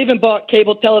Cramer, I even bought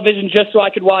cable television just so I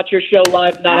could watch your show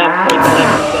live and not have to pay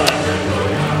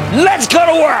money. Let's go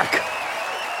to work.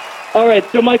 All right,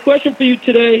 so my question for you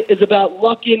today is about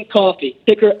Luckin Coffee,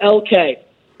 ticker LK.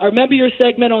 I remember your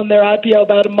segment on their IPO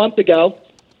about a month ago,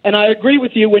 and I agree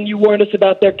with you when you warned us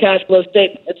about their cash flow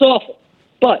statement. It's awful.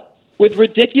 But with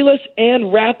ridiculous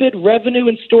and rapid revenue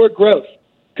and store growth,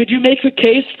 could you make a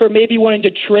case for maybe wanting to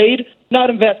trade,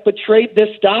 not invest, but trade this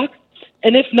stock?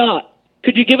 And if not,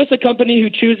 could you give us a company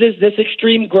who chooses this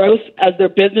extreme growth as their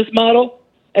business model?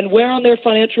 And where on their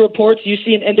financial reports do you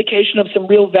see an indication of some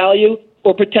real value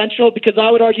or potential? Because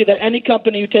I would argue that any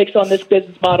company who takes on this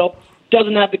business model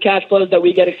doesn't have the cash flows that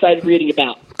we get excited reading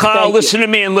about. Kyle, listen to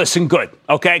me and listen good,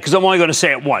 okay? Because I'm only going to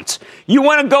say it once. You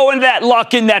want to go into that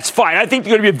Luckin, that's fine. I think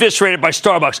you're going to be eviscerated by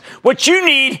Starbucks. What you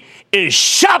need is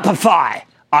Shopify.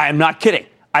 I am not kidding.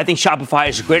 I think Shopify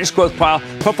is the greatest growth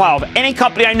profile of any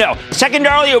company I know.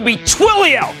 Secondarily, it will be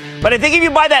Twilio. But I think if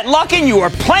you buy that Luckin, you are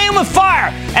playing with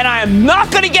fire. And I am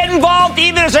not going to get involved,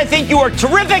 even as I think you are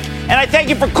terrific. And I thank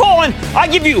you for calling. I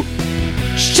give you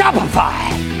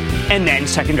Shopify. And then,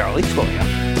 secondarily,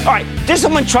 Twilio. All right,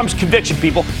 discipline trumps conviction,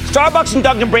 people. Starbucks and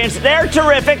Dunkin' Brands, they're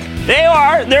terrific. They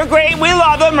are. They're great. We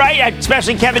love them, right?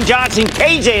 Especially Kevin Johnson,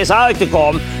 KJ, as I like to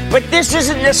call him. But this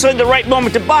isn't necessarily the right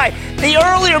moment to buy. The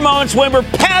earlier moments when we're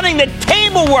pounding the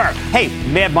table were. Hey,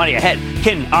 Mad Money ahead.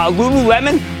 Can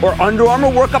Lululemon or Under Armour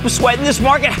work up a sweat in this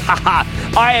market?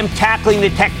 I am tackling the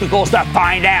technicals to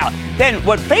find out. Then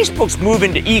what Facebook's move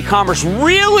into e-commerce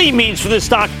really means for the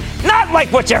stock, not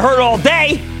like what you heard all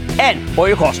day. And all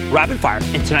your calls, rapid fire,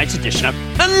 in tonight's edition of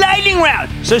the Lightning Round.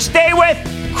 So stay with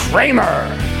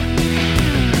Cramer.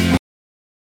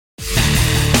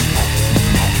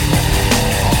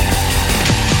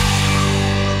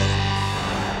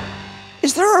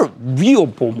 Is there a real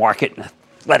bull market in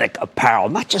athletic apparel,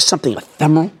 not just something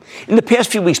ephemeral? In the past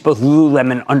few weeks, both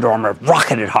Lululemon and Under Armour have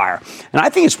rocketed higher. And I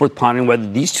think it's worth pondering whether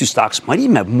these two stocks might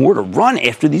even have more to run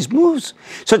after these moves.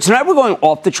 So tonight we're going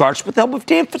off the charts with the help of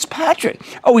Dan Fitzpatrick.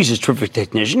 Oh, he's a terrific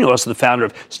technician. He's also the founder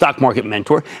of Stock Market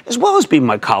Mentor, as well as being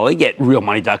my colleague at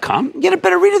realmoney.com. Get a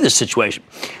better read of this situation.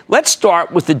 Let's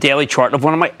start with the daily chart of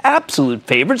one of my absolute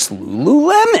favorites,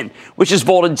 Lululemon, which has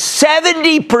vaulted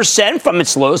 70% from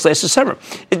its lows last December.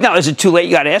 Now, is it too late?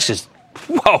 You got to ask us.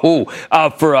 Whoa,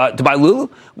 to buy Lulu?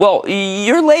 Well,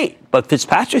 you're late, but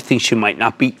Fitzpatrick thinks you might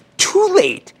not be too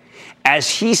late. As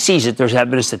he sees it, there's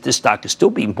evidence that this stock is still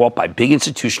being bought by big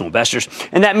institutional investors,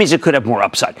 and that means it could have more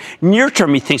upside. Near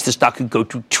term, he thinks the stock could go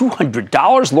to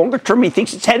 $200. Longer term, he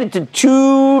thinks it's headed to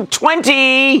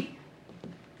 $220.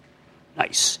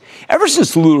 Nice. Ever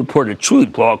since Lulu reported a truly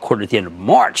blowout quarter at the end of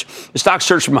March, the stock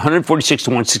surged from 146 to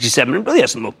 167 and really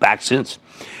hasn't looked back since.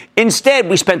 Instead,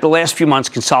 we spent the last few months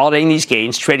consolidating these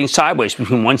gains, trading sideways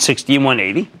between 160 and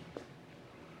 180.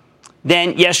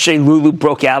 Then yesterday, Lulu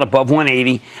broke out above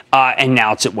 180, and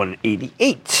now it's at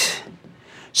 188.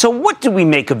 So what do we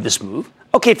make of this move?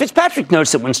 Okay, Fitzpatrick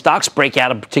notes that when stocks break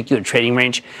out a particular trading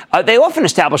range, they often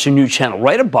establish a new channel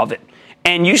right above it,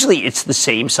 and usually it's the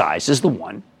same size as the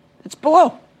one that's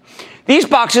below. These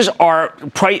boxes are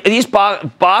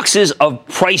boxes of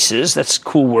prices. That's a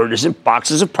cool word, isn't it?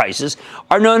 Boxes of prices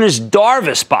are known as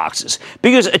Darvis boxes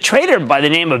because a trader by the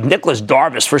name of Nicholas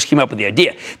Darvis first came up with the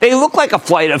idea. They look like a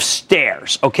flight of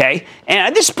stairs, okay?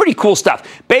 And this is pretty cool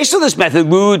stuff. Based on this method,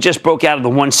 Lulu just broke out of the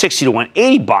 160 to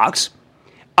 180 box.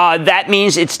 That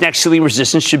means its next ceiling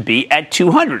resistance should be at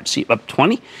 200. See, up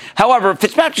 20. However,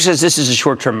 Fitzpatrick says this is a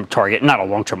short-term target, not a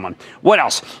long-term one. What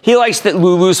else? He likes that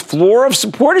Lulu's floor of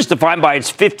support is defined by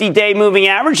its 50-day moving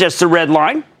average. That's the red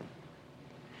line.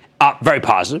 Very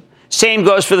positive. Same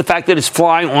goes for the fact that it's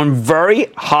flying on very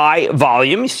high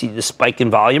volume. You see the spike in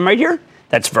volume right here?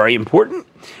 That's very important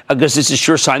because this is a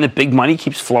sure sign that big money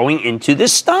keeps flowing into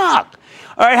this stock.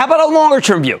 All right, how about a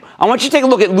longer-term view? I want you to take a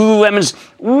look at Lululemon's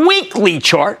weekly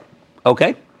chart,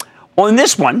 okay? On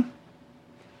this one,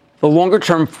 the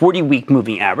longer-term 40-week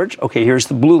moving average, okay, here's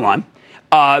the blue line,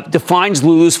 defines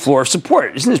Lulu's floor of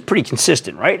support. Isn't this pretty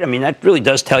consistent, right? I mean, that really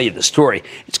does tell you the story.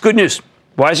 It's good news.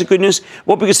 Why is it good news?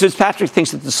 Well, because Fitzpatrick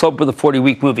thinks that the slope of the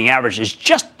 40-week moving average is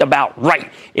just about right.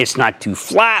 It's not too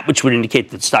flat, which would indicate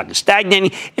that the stock is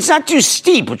stagnating. It's not too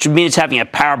steep, which would mean it's having a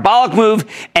parabolic move,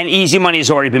 and easy money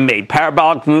has already been made.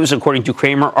 Parabolic moves, according to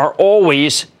Cramer, are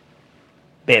always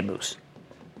bad moves.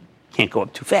 Can't go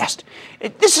up too fast.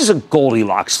 This is a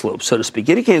Goldilocks slope, so to speak.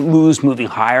 It can lose moving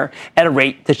higher at a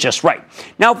rate that's just right.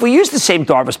 Now, if we use the same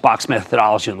Darvis box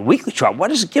methodology on the weekly chart, what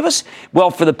does it give us?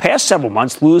 Well, for the past several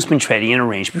months, Lulu's been trading in a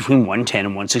range between 110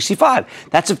 and 165.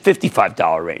 That's a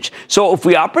 $55 range. So if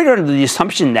we operate under the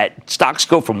assumption that stocks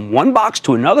go from one box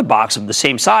to another box of the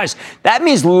same size, that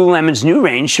means Lululemon's new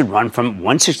range should run from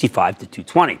 165 to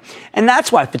 220. And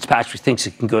that's why Fitzpatrick thinks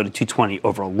it can go to 220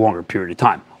 over a longer period of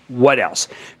time. What else?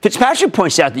 Fitzpatrick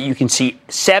points out that you can see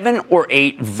 7 or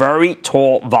 8 very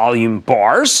tall volume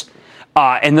bars,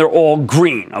 and they're all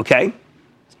green, okay?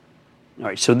 All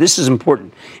right, so this is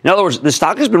important. In other words, the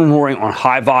stock has been roaring on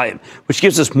high volume, which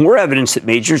gives us more evidence that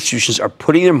major institutions are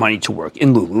putting their money to work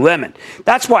in Lululemon.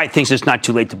 That's why I think it's not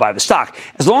too late to buy the stock.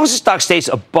 As long as the stock stays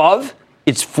above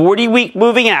its 40-week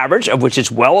moving average, of which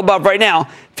it's well above right now,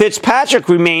 Fitzpatrick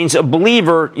remains a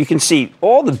believer. You can see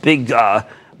all the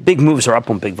big moves are up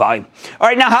on big volume. All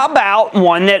right, now how about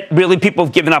one that really people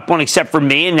have given up on except for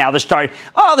me, and now they're starting,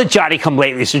 the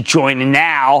Johnny-come-latelys are joining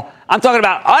now. I'm talking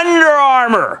about Under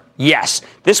Armour. Yes,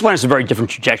 this one has a very different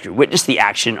trajectory. Witness the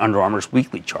action in Under Armour's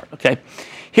weekly chart, okay?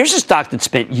 Here's a stock that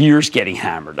spent years getting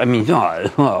hammered. I mean,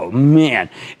 oh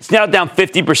man. It's now down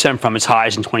 50% from its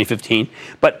highs in 2015.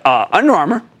 But Under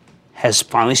Armour has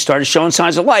finally started showing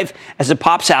signs of life as it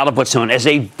pops out of what's known as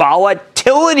a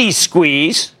volatility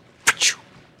squeeze.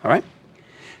 All right.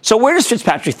 So where does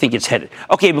Fitzpatrick think it's headed?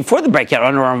 Okay, before the breakout,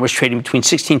 Under Armour was trading between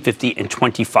 $16.50 and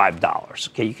 $25.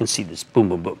 Okay, you can see this. Boom,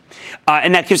 boom, boom.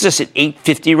 And that gives us an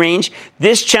 $8.50 range.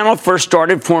 This channel first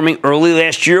started forming early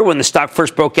last year when the stock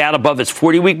first broke out above its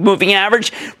 40-week moving average.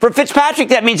 For Fitzpatrick,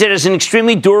 that means it is an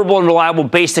extremely durable and reliable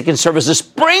base that can serve as a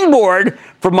springboard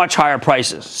for much higher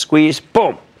prices. Squeeze,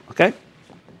 boom. Okay?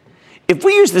 If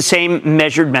we use the same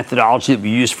measured methodology that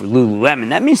we use for Lululemon,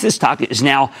 that means this stock is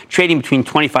now trading between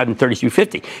 $25 and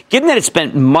 $33.50. Given that it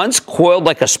spent months coiled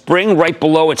like a spring right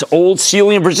below its old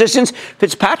ceiling of resistance,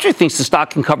 Fitzpatrick thinks the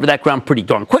stock can cover that ground pretty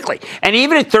darn quickly. And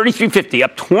even at $33.50,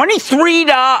 up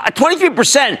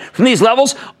 23% from these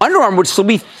levels, Under Armour would still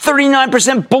be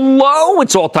 39% below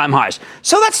its all-time highs.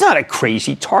 So that's not a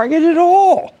crazy target at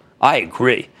all. I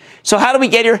agree. So how do we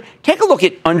get here? Take a look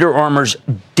at Under Armour's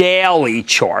daily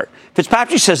chart.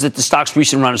 Fitzpatrick says that the stock's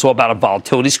recent run is all about a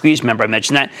volatility squeeze. Remember I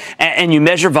mentioned that? And you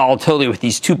measure volatility with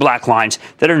these two black lines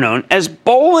that are known as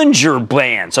Bollinger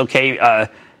Bands. Okay,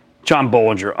 John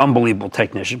Bollinger, unbelievable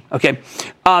technician. Okay,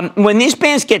 when these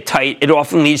bands get tight, it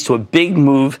often leads to a big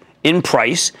move in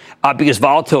price because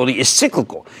volatility is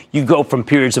cyclical. You go from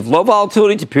periods of low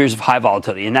volatility to periods of high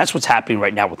volatility, and that's what's happening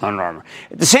right now with Under Armour.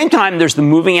 At the same time, there's the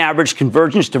moving average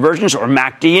convergence divergence or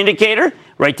MACD indicator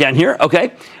right down here,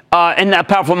 okay? And that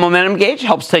powerful momentum gauge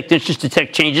helps technicians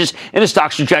detect changes in the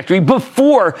stock's trajectory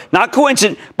before, not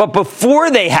coincident, but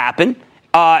before they happen.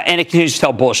 And it continues to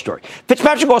tell a bullish story.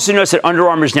 Fitzpatrick also notes that Under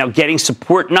Armour is now getting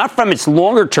support not from its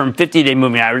longer-term 50-day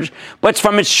moving average, but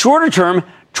from its shorter-term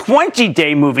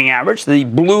 20-day moving average, the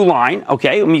blue line,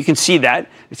 okay, I mean, you can see that.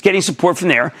 It's getting support from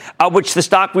there, which the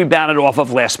stock rebounded off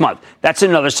of last month. That's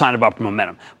another sign of upward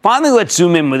momentum. Finally, let's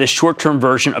zoom in with a short-term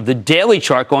version of the daily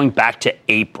chart going back to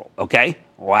April, okay?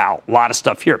 Wow, a lot of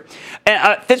stuff here.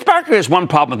 And Fitzpatrick has one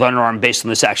problem with Under Armour based on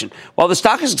this action. While the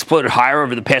stock has exploded higher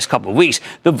over the past couple of weeks,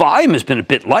 the volume has been a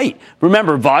bit light.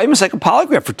 Remember, volume is like a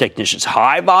polygraph for technicians.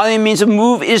 High volume means a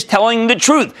move is telling the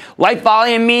truth. Light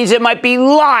volume means it might be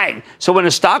lying. So when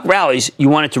a stock rallies, you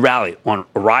want it to rally on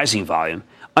a rising volume.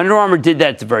 Under Armour did that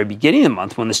at the very beginning of the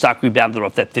month when the stock rebounded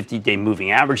off that 50-day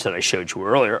moving average that I showed you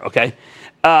earlier, okay?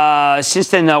 Since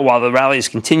then, though, while the rally has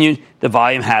continued, the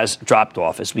volume has dropped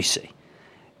off, as we see.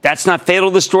 That's not fatal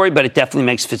to the story, but it definitely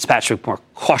makes Fitzpatrick more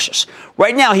cautious.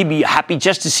 Right now, he'd be happy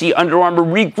just to see Under Armour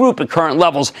regroup at current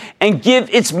levels and give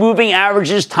its moving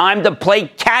averages time to play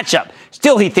catch-up.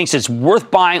 Still, he thinks it's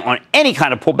worth buying on any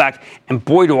kind of pullback, and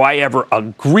boy, do I ever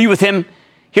agree with him.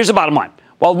 Here's the bottom line.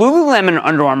 While Lululemon and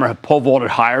Under Armour have pole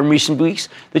vaulted higher in recent weeks,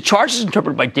 the chart is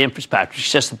interpreted by Dan Fitzpatrick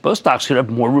suggests that both stocks could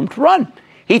have more room to run.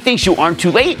 He thinks you aren't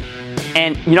too late,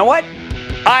 and you know what?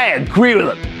 I agree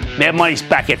with him. Mad Money's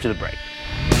back after the break.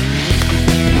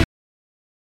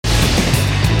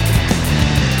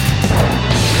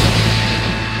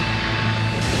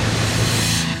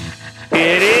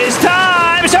 It is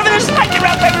time. So this is lightning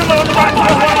round.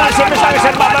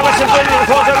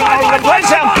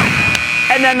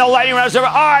 And then the lightning round is over.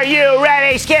 Are you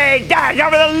ready? Skate down.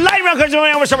 Over the lightning round comes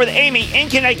over. We'll start with Amy in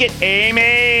Connecticut.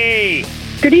 Amy.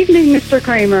 Good evening, Mr.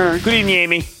 Cramer. Good evening,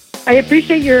 Amy. I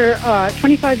appreciate your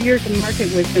 25 years of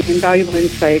market wisdom and valuable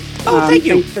insight. Thank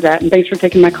you. Thanks for that, and thanks for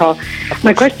taking my call.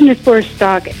 My question is for a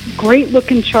stock.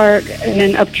 Great-looking chart and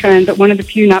an uptrend, but one of the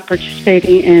few not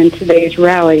participating in today's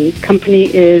rally.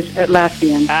 Company is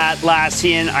Atlassian.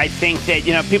 Atlassian, I think that,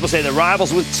 people say they're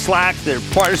rivals with Slack, they're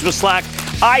partners with Slack.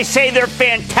 I say they're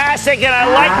fantastic, and I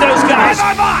like those guys.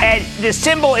 And the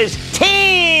symbol is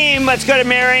team. Let's go to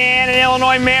Marianne in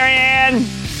Illinois. Marianne.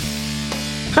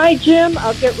 Hi, Jim.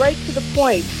 I'll get right to the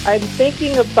point. I'm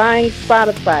thinking of buying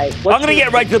Spotify. I'm going to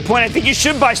get right to the point. I think you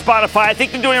should buy Spotify. I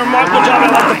think they're doing a remarkable job.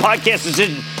 I like the podcast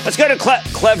decision. Let's go to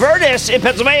Clevertis in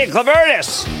Pennsylvania.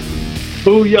 Clevertis.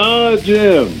 Booyah,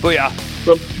 Jim. Booyah.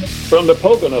 From the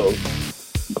Poconos.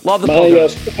 Love the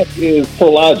Poconos. My stock is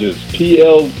Prologis,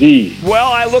 PLD.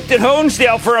 Well, I looked at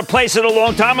Honesdale for a place at a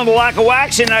long time on the lack of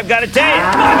wax, and I've got to tell you, you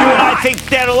and I think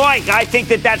that alike. I think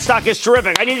that stock is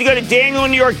terrific. I need to go to Daniel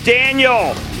in New York.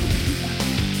 Daniel.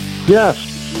 Yes.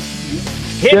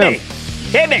 Hit me.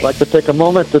 I'd like to take a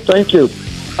moment to thank you.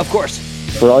 Of course.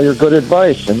 For all your good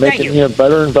advice and making me a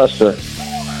better investor.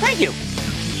 Thank you.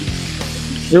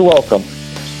 You're welcome.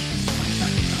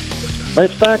 My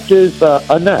stock is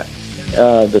Annette.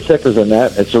 The ticker's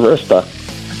Annette. It's Arista.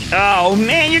 Oh,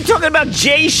 man, you're talking about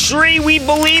Jay Shree. We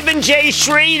believe in Jay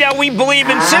Shree. Now, we believe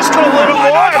in Cisco a little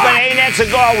more, but hey, that's a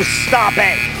go. Stop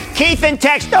it. Keith in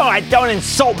Texas. Don't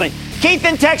insult me. Keith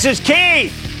in Texas.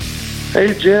 Keith.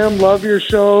 Hey, Jim. Love your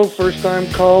show. First-time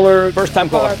caller. First-time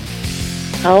caller.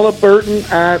 Halliburton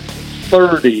at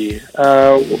 30.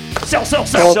 Sell.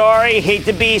 Sorry, hate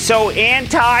to be so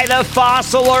anti the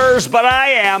fossilers, but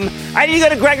I am. I need to go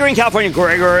to Gregory in California.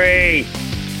 Gregory.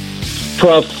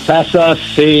 Professor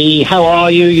C, how are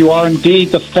you? You are indeed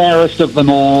the fairest of them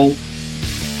all.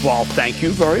 Well, thank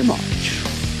you very much.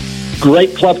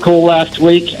 Great club call last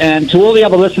week, and to all the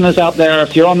other listeners out there,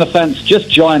 if you're on the fence, just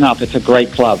join up. It's a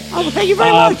great club. Oh, well, thank you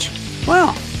very much.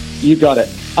 Wow. You got it.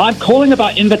 I'm calling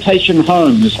about Invitation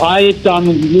Homes. I've done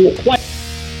quite...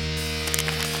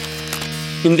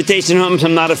 Invitation Homes,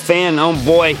 I'm not a fan. Oh,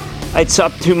 boy. It's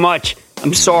up too much.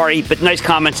 I'm sorry, but nice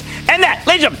comments. And that,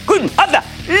 ladies and gentlemen, of the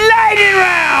Lightning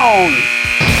Round!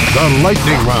 The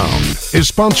Lightning Round is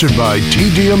sponsored by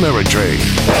TD Ameritrade.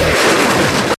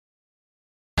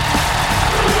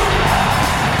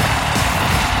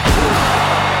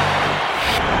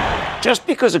 Just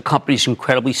because a company is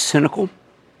incredibly cynical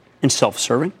and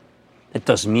self-serving, that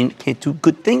doesn't mean it can't do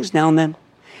good things now and then.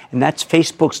 And that's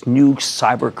Facebook's new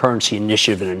cyber currency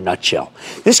initiative in a nutshell.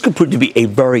 This could prove to be a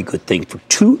very good thing for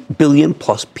 2 billion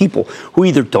plus people who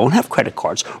either don't have credit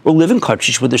cards or live in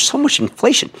countries where there's so much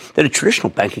inflation that a traditional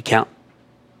bank account,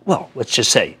 well, let's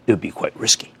just say it would be quite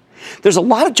risky. There's a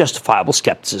lot of justifiable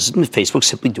skepticism that Facebook's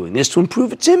simply doing this to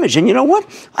improve its image. And you know what?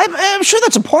 I'm sure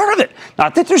that's a part of it.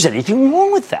 Not that there's anything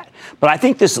wrong with that. But I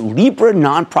think this Libra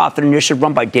nonprofit initiative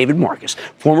run by David Marcus,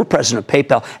 former president of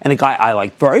PayPal, and a guy I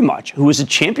like very much, who is a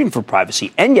champion for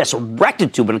privacy and, yes, a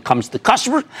rectitude when it comes to the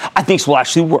customer, I think will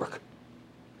actually work.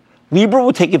 Libra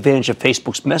will take advantage of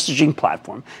Facebook's messaging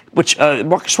platform, which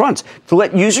Marcus runs, to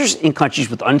let users in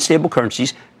countries with unstable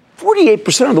currencies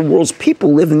 48% of the world's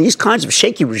people live in these kinds of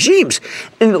shaky regimes,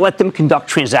 and let them conduct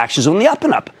transactions on the up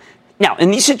and up. Now, in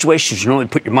these situations, you normally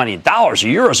put your money in dollars or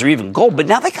euros or even gold, but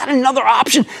now they got another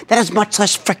option that has much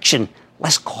less friction,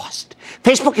 less cost.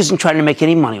 Facebook isn't trying to make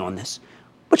any money on this,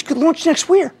 which could launch next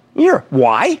year.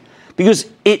 Why? Because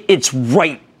it's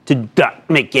right to not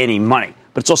make any money,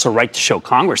 but it's also right to show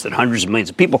Congress that hundreds of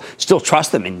millions of people still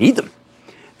trust them and need them.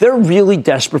 They're really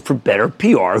desperate for better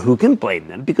PR. Who can blame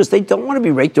them? Because they don't want to be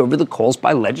raked over the coals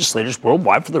by legislators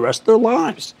worldwide for the rest of their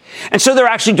lives. And so they're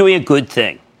actually doing a good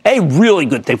thing. A really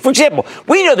good thing. For example,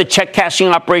 we know that check cashing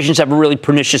operations have a really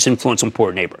pernicious influence on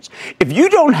poor neighborhoods. If you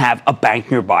don't have a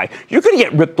bank nearby, you're going to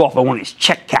get ripped off by one of these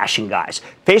check cashing guys.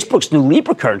 Facebook's new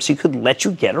Libra currency could let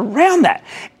you get around that.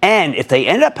 And if they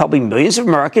end up helping millions of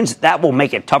Americans, that will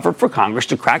make it tougher for Congress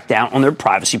to crack down on their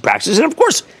privacy practices and, of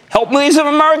course, help millions of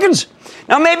Americans.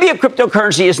 Now, maybe a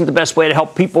cryptocurrency isn't the best way to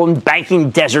help people in banking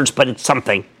deserts, but it's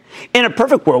something. In a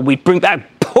perfect world, we'd bring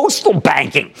back postal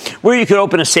banking, where you could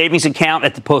open a savings account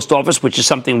at the post office, which is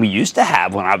something we used to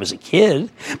have when I was a kid.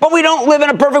 But we don't live in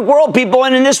a perfect world, people,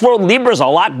 and in this world, Libra is a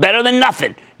lot better than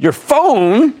nothing. Your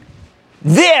phone,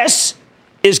 this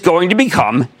is going to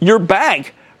become your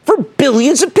bank for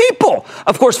billions of people.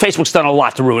 Of course, Facebook's done a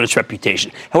lot to ruin its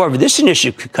reputation. However, this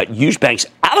initiative could cut huge banks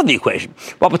out of the equation,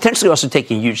 while potentially also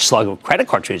taking a huge slug of credit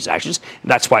card transactions.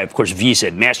 And that's why, of course, Visa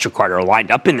and MasterCard are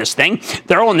lined up in this thing.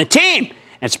 They're on the team.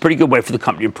 And it's a pretty good way for the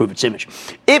company to improve its image.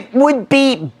 It would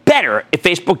be better if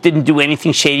Facebook didn't do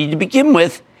anything shady to begin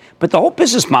with. But the whole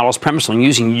business model is premised on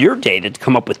using your data to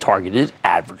come up with targeted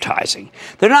advertising.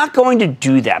 They're not going to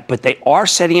do that, but they are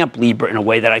setting up Libra in a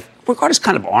way that I regard as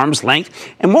kind of arm's length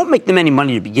and won't make them any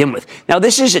money to begin with. Now,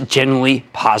 this is a generally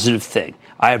positive thing.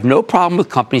 I have no problem with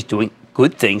companies doing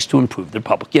good things to improve their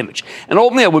public image. And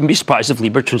ultimately, I wouldn't be surprised if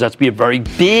Libra turns out to be a very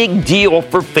big deal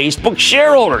for Facebook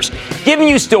shareholders, giving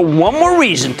you still one more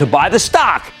reason to buy the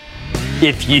stock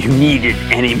if you needed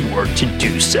any more to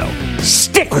do so.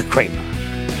 Stick with Cramer.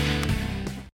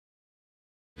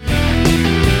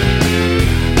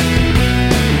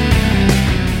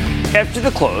 After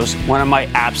the close, one of my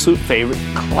absolute favorite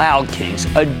cloud kings,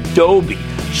 Adobe,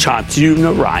 Shantanu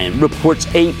Narayan,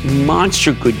 reports a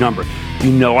monster good number.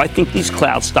 You know I think these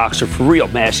cloud stocks are for real.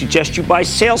 May I suggest you buy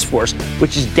Salesforce,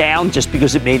 which is down just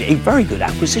because it made a very good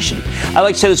acquisition. I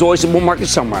like to say there's always a bull market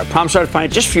somewhere. I promise I'll find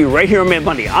it just for you right here on Mad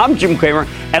Money. I'm Jim Cramer,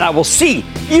 and I will see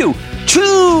you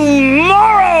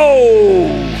tomorrow!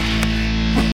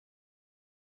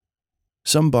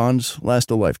 Some bonds last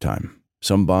a lifetime.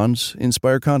 Some bonds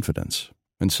inspire confidence.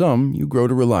 And some you grow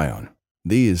to rely on.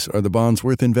 These are the bonds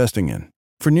worth investing in.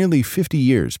 For nearly 50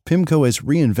 years, PIMCO has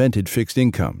reinvented fixed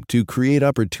income to create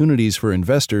opportunities for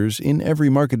investors in every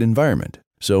market environment.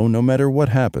 So no matter what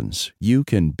happens, you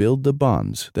can build the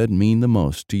bonds that mean the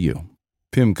most to you.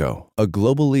 PIMCO, a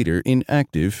global leader in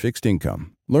active fixed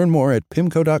income. Learn more at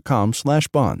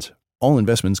pimco.com/bonds. All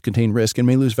investments contain risk and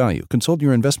may lose value. Consult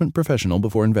your investment professional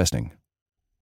before investing.